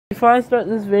before I start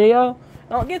this video,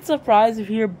 don't get surprised if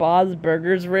you hear Bob's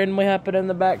Burgers randomly happen in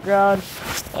the background.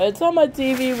 It's on my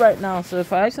TV right now, so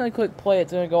if I accidentally click play,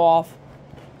 it's going to go off.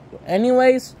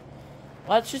 Anyways,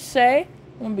 let's just say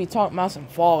I'm going to be talking about some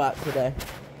Fallout today.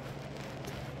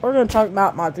 We're going to talk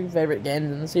about my 3 favorite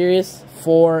games in the series,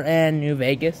 4 and New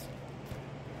Vegas.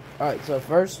 Alright, so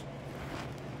first,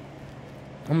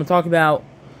 I'm going to talk about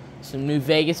some New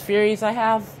Vegas theories I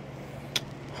have.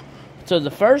 So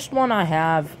the first one I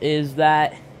have is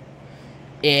that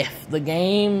if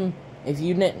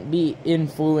you didn't be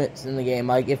influenced in the game,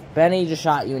 like if Benny just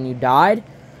shot you and you died,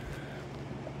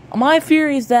 my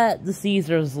theory is that the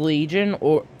Caesar's Legion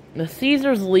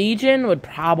would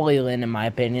probably win, in my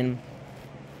opinion.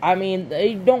 I mean,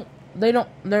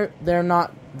 they're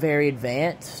not very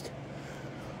advanced,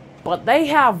 but they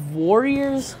have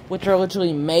warriors, which are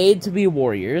literally made to be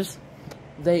warriors.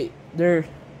 Their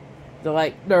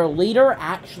leader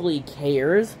actually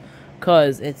cares,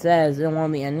 because it says in one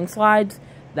of the ending slides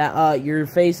that your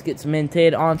face gets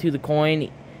minted onto the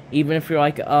coin, even if you're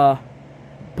like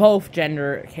both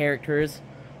gender characters,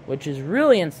 which is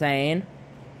really insane.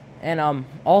 And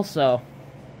also,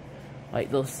 like,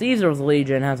 the Caesar's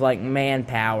Legion has like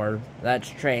manpower that's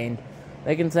trained.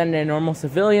 They can send in normal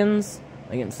civilians,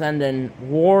 they can send in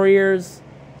warriors,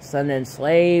 send in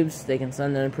slaves, they can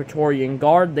send in Praetorian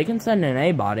Guard, they can send in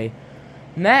anybody.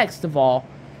 Next of all,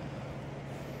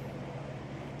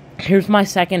 here's my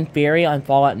second theory on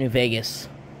Fallout New Vegas.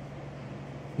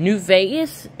 New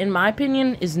Vegas, in my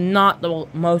opinion, is not the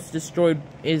least destroyed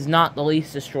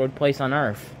place on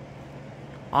Earth.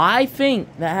 I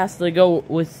think that has to go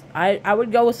with, I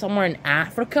would go with somewhere in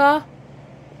Africa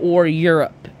or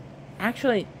Europe.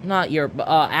 Actually, not Europe, but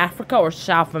Africa or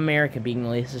South America being the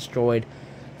least destroyed.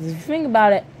 Because if you think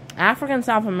about it, Africa and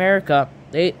South America,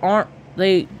 they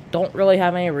don't really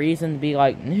have any reason to be,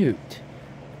 like, nuked.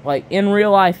 Like, in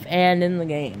real life and in the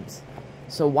games.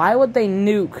 So why would they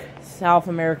nuke South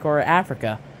America or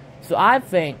Africa? So I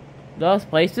think those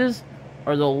places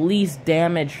are the least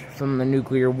damaged from the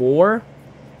nuclear war,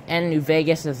 and New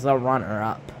Vegas is the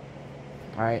runner-up.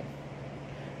 Alright.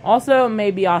 Also,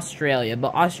 maybe Australia,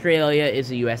 but Australia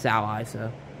is a U.S. ally,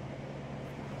 so.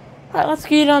 Alright, let's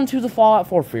get on to the Fallout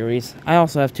 4 theories. I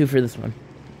also have 2 for this one.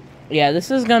 Yeah,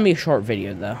 this is gonna be a short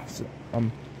video, though. So,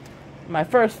 my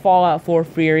first Fallout 4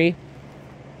 theory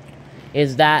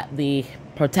is that the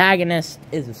protagonist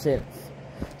is a synth.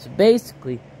 So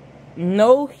basically,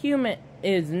 it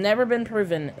has never been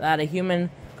proven that a human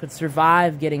could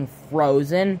survive getting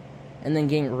frozen and then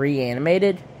getting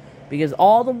reanimated, because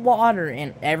all the water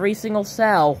in every single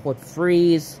cell would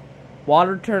freeze.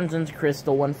 Water turns into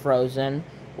crystal when frozen,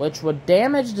 which would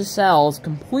damage the cells,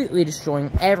 completely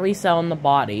destroying every cell in the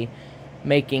body,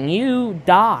 making you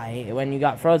die when you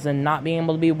got frozen, not being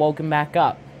able to be woken back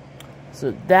up.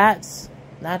 So that's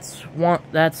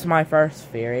my first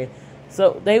theory.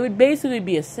 So they would basically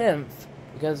be a synth,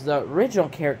 because the original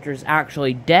character is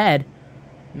actually dead.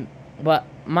 But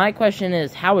my question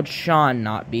is, how would Sean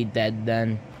not be dead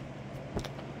then?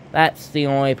 That's the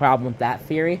only problem with that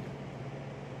theory.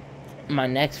 My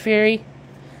next theory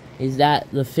is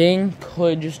that the thing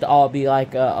could just all be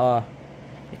like it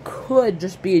could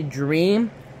just be a dream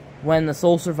when the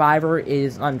sole survivor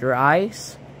is under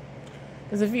ice.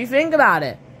 Because if you think about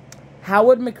it, how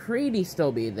would MacReady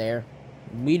still be there?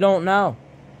 We don't know.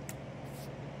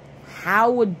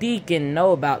 How would Deacon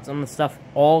know about some of the stuff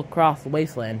all across the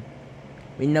wasteland?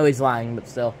 We know he's lying, but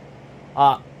still.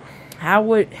 How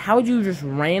would you just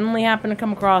randomly happen to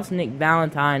come across Nick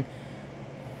Valentine,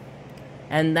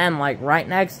 and then, like, right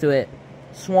next to it,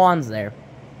 Swan's there?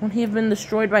 Wouldn't he have been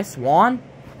destroyed by Swan?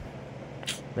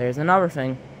 There's another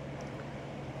thing.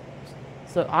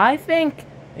 So I think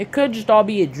it could just all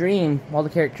be a dream while the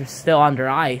character's still under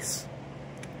ice.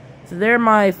 So they're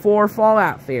my 4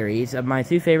 Fallout theories of my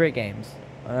 2 favorite games.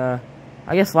 I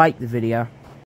guess like the video.